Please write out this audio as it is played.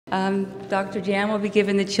Dr. Jan will be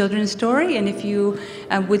giving the children's story, and if you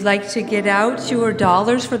would like to get out your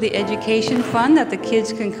dollars for the education fund that the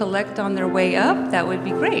kids can collect on their way up, that would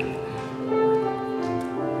be great.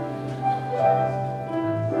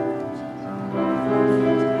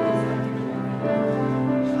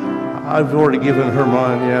 I've already given her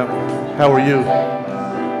mine, yeah. How are you?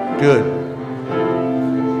 Good.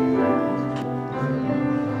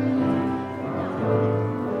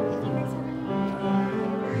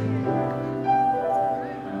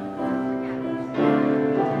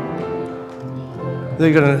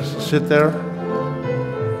 They're gonna sit there?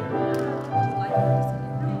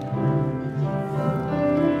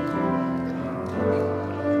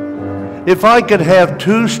 If I could have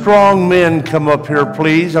two strong men come up here,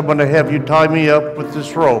 please, I'm gonna have you tie me up with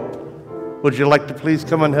this rope. Would you like to please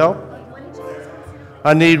come and help?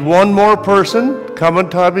 I need one more person. Come and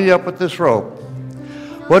tie me up with this rope.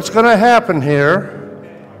 What's gonna happen here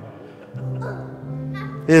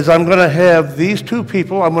is I'm going to have these two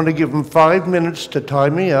people, I'm going to give them 5 minutes to tie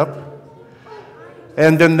me up.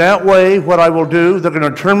 And then that way, what I will do, they're going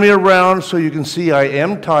to turn me around so you can see I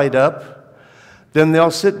am tied up. Then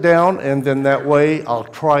they'll sit down, and then that way I'll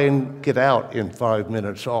try and get out in 5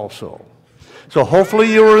 minutes also. So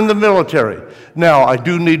hopefully you were in the military. Now, I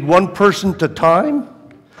do need one person to time.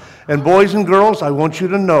 And boys and girls, I want you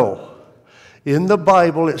to know, in the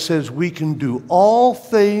Bible it says we can do all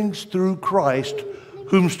things through Christ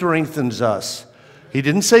whom strengthens us. He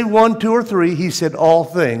didn't say 1, 2, or 3. He said all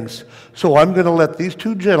things. So I'm going to let these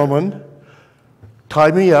two gentlemen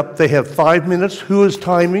tie me up. They have 5 minutes. Who is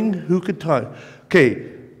timing? Who could time?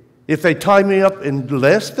 Okay, if they tie me up in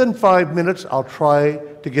less than 5 minutes, I'll try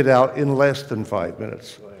to get out in less than 5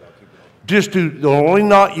 minutes. Just do, the only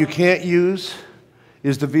knot you can't use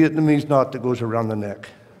is the Vietnamese knot that goes around the neck.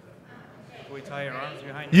 Can we tie your arms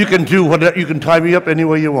behind you can do whatever, you can tie me up any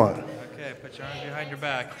way you want. Okay, put your arms behind your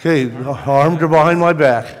back. Okay, arms are behind my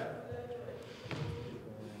back.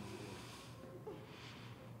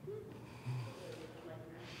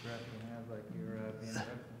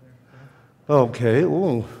 Okay,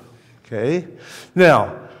 ooh, okay.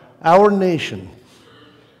 Now, our nation,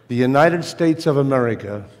 the United States of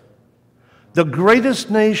America, the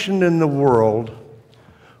greatest nation in the world,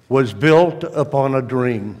 was built upon a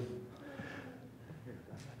dream.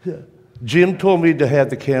 Jim told me to have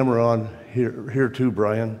the camera on here too,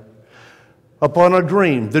 Brian. Upon a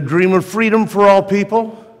dream, the dream of freedom for all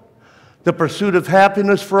people, the pursuit of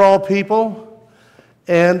happiness for all people,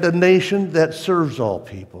 and a nation that serves all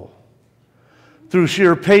people. Through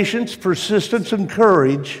sheer patience, persistence, and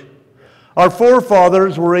courage, our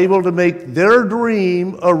forefathers were able to make their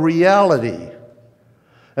dream a reality.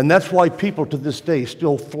 And that's why people to this day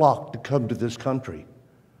still flock to come to this country.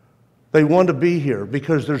 They want to be here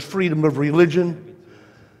because there's freedom of religion.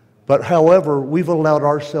 But however, we've allowed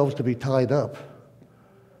ourselves to be tied up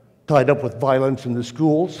with violence in the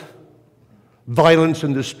schools, violence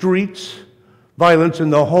in the streets, violence in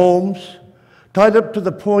the homes, tied up to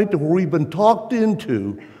the point where we've been talked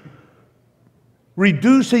into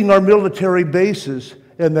reducing our military bases,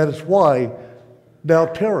 and that is why now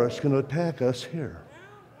terrorists can attack us here.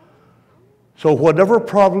 So whatever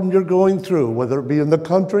problem you're going through, whether it be in the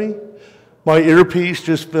country, my earpiece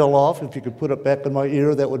just fell off. If you could put it back in my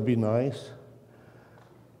ear, that would be nice.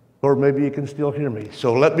 Or maybe you can still hear me.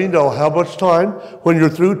 So let me know how much time. When you're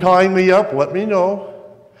through tying me up, let me know,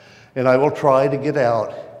 and I will try to get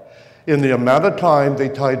out in the amount of time they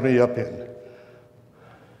tied me up in.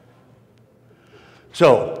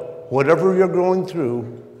 So, whatever you're going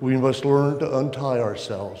through, we must learn to untie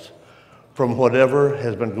ourselves from whatever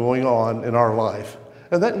has been going on in our life.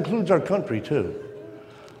 And that includes our country too.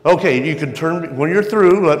 Okay, you can turn, when you're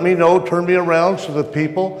through, let me know, turn me around so the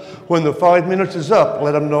people, when the 5 minutes is up,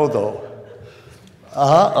 let them know though.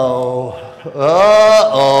 Uh-oh,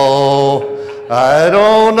 I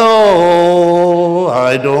don't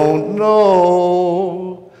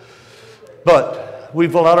know. But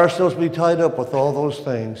we've allowed ourselves to be tied up with all those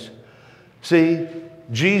things. See,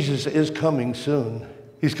 Jesus is coming soon.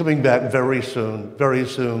 He's coming back very soon,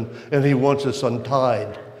 and he wants us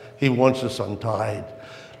untied. He wants us untied.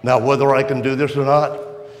 Now, whether I can do this or not,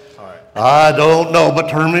 I don't know, but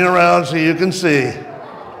turn me around so you can see.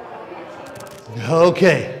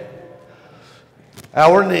 Okay.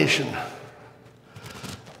 Our nation,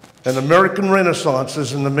 an American Renaissance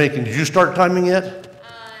is in the making. Did you start timing yet?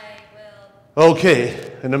 I will.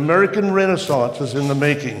 Okay, an American Renaissance is in the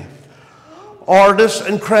making. Artists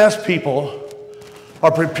and craftspeople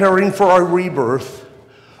are preparing for a rebirth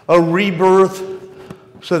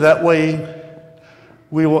so that way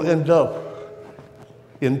we will end up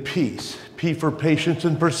in peace P for patience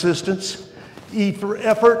and persistence, E for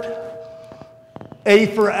effort, A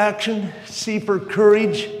for action, C for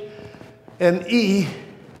courage, and E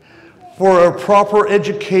for a proper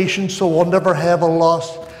education so we'll never have a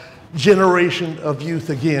lost generation of youth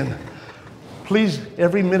again. Please,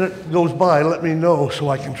 every minute goes by, let me know so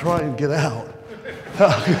I can try and get out.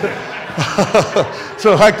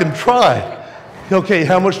 So I can try. Okay,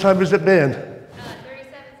 how much time has it been? 37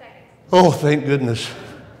 seconds. Oh, thank goodness.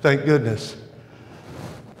 Thank goodness.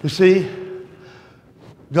 You see,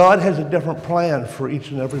 God has a different plan for each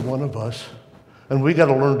and every one of us, and we got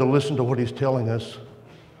to learn to listen to what He's telling us.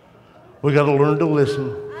 We got to learn to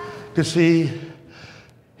listen. You see,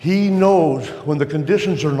 He knows when the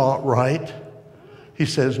conditions are not right, He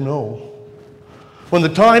says no. When the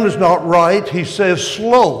time is not right, He says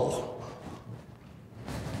slow.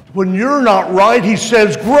 When you're not right, He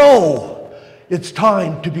says grow. It's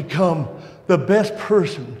time to become the best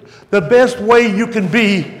person, the best way you can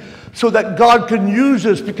be so that God can use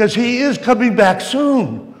us because He is coming back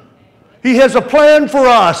soon. He has a plan for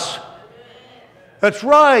us. That's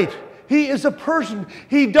right. He is a person.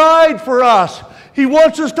 He died for us. He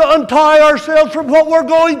wants us to untie ourselves from what we're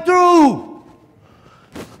going through.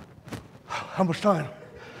 How much time?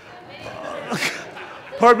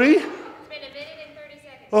 Pardon me? It's been a minute and 30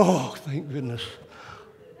 seconds. Oh, thank goodness.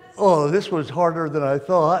 Oh, this was harder than I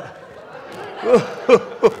thought.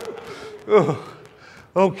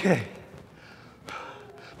 Okay.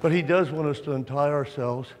 But He does want us to untie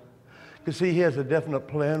ourselves because He has a definite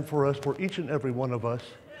plan for us, for each and every one of us.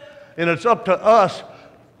 And it's up to us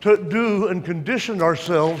to do and condition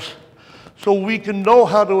ourselves so we can know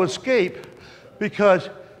how to escape because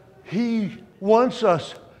He wants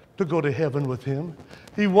us to go to heaven with Him.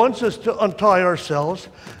 He wants us to untie ourselves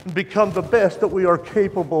and become the best that we are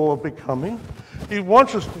capable of becoming. He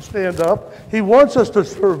wants us to stand up. He wants us to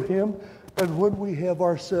serve Him. And when we have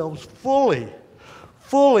ourselves fully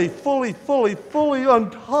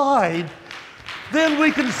untied, then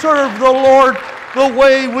we can serve the Lord the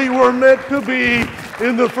way we were meant to be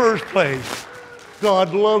in the first place.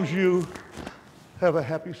 God loves you. Have a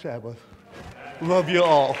happy Sabbath. Love you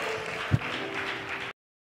all.